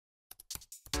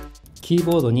キー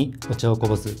ボードにお茶をこ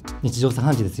ぼす、日常茶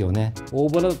飯事ですよね。大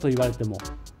ボラだと言われても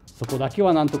そこだけ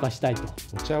は何とかしたいと。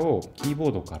お茶をキーボ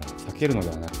ードから避けるので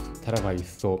はなく、たらばいっ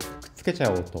そくっつけち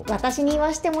ゃおうと。私に言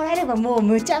わしてもらえればもう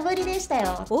無茶ぶりでした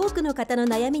よ。多くの方の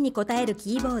悩みに応える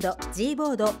キーボード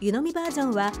Gboard 湯呑みバージョ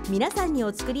ンは皆さんに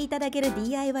お作りいただける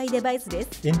DIY デバイスで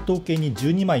す。円筒形に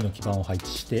12枚の基板を配置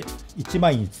して1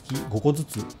枚につき5個ず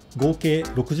つ合計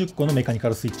60個のメカニカ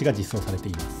ルスイッチが実装されて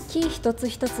います。キー一つ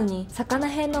一つに魚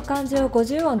編の漢字を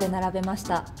50音で並べまし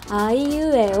た。あい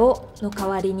うえおの代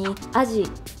わりにアジ、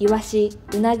イワシ、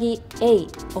ウナギ、エイ、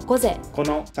オコゼ。こ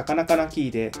の魚からキ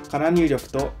ーでかな入力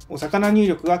とお魚入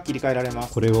力が切り替えられま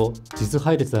す。これを実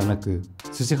配列ではなく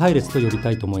寿司配列と呼び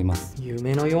たいと思います。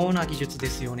夢のような技術で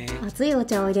すよね。熱いお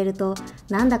茶を入れると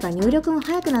なんだか入力も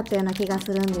早くなったような気が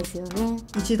するんですよね。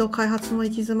一度開発も行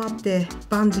き詰まって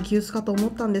万事休すかと思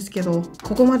ったんですけど、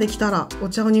ここまで来たらお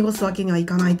茶を濁すわけにはい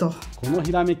かないと。この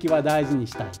ひらめきは大事に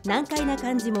したい。難解な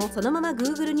漢字もそのまま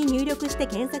Google に入力して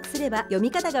検索すれば読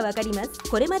み方がわかります。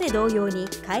これまで同様に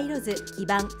回路図、基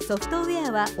板、ソフトウェ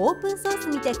アはオープンソース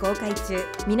にて公開中。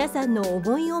皆さんの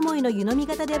思い思いの湯飲み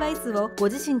型デバイスをご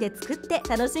自身で作って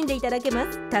楽しんでいただけ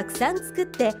ます。たくさん作っ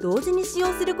て同時に使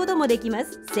用することもできま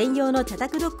す。専用の茶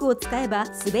卓ロックを使えば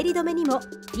滑り止めにも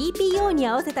TPO に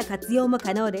合わせた活用も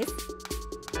可能です。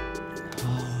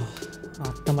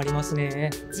温まります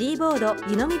ね。Gboard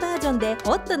湯飲みバージョンで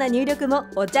ホットな入力も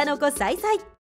お茶の子さいさい。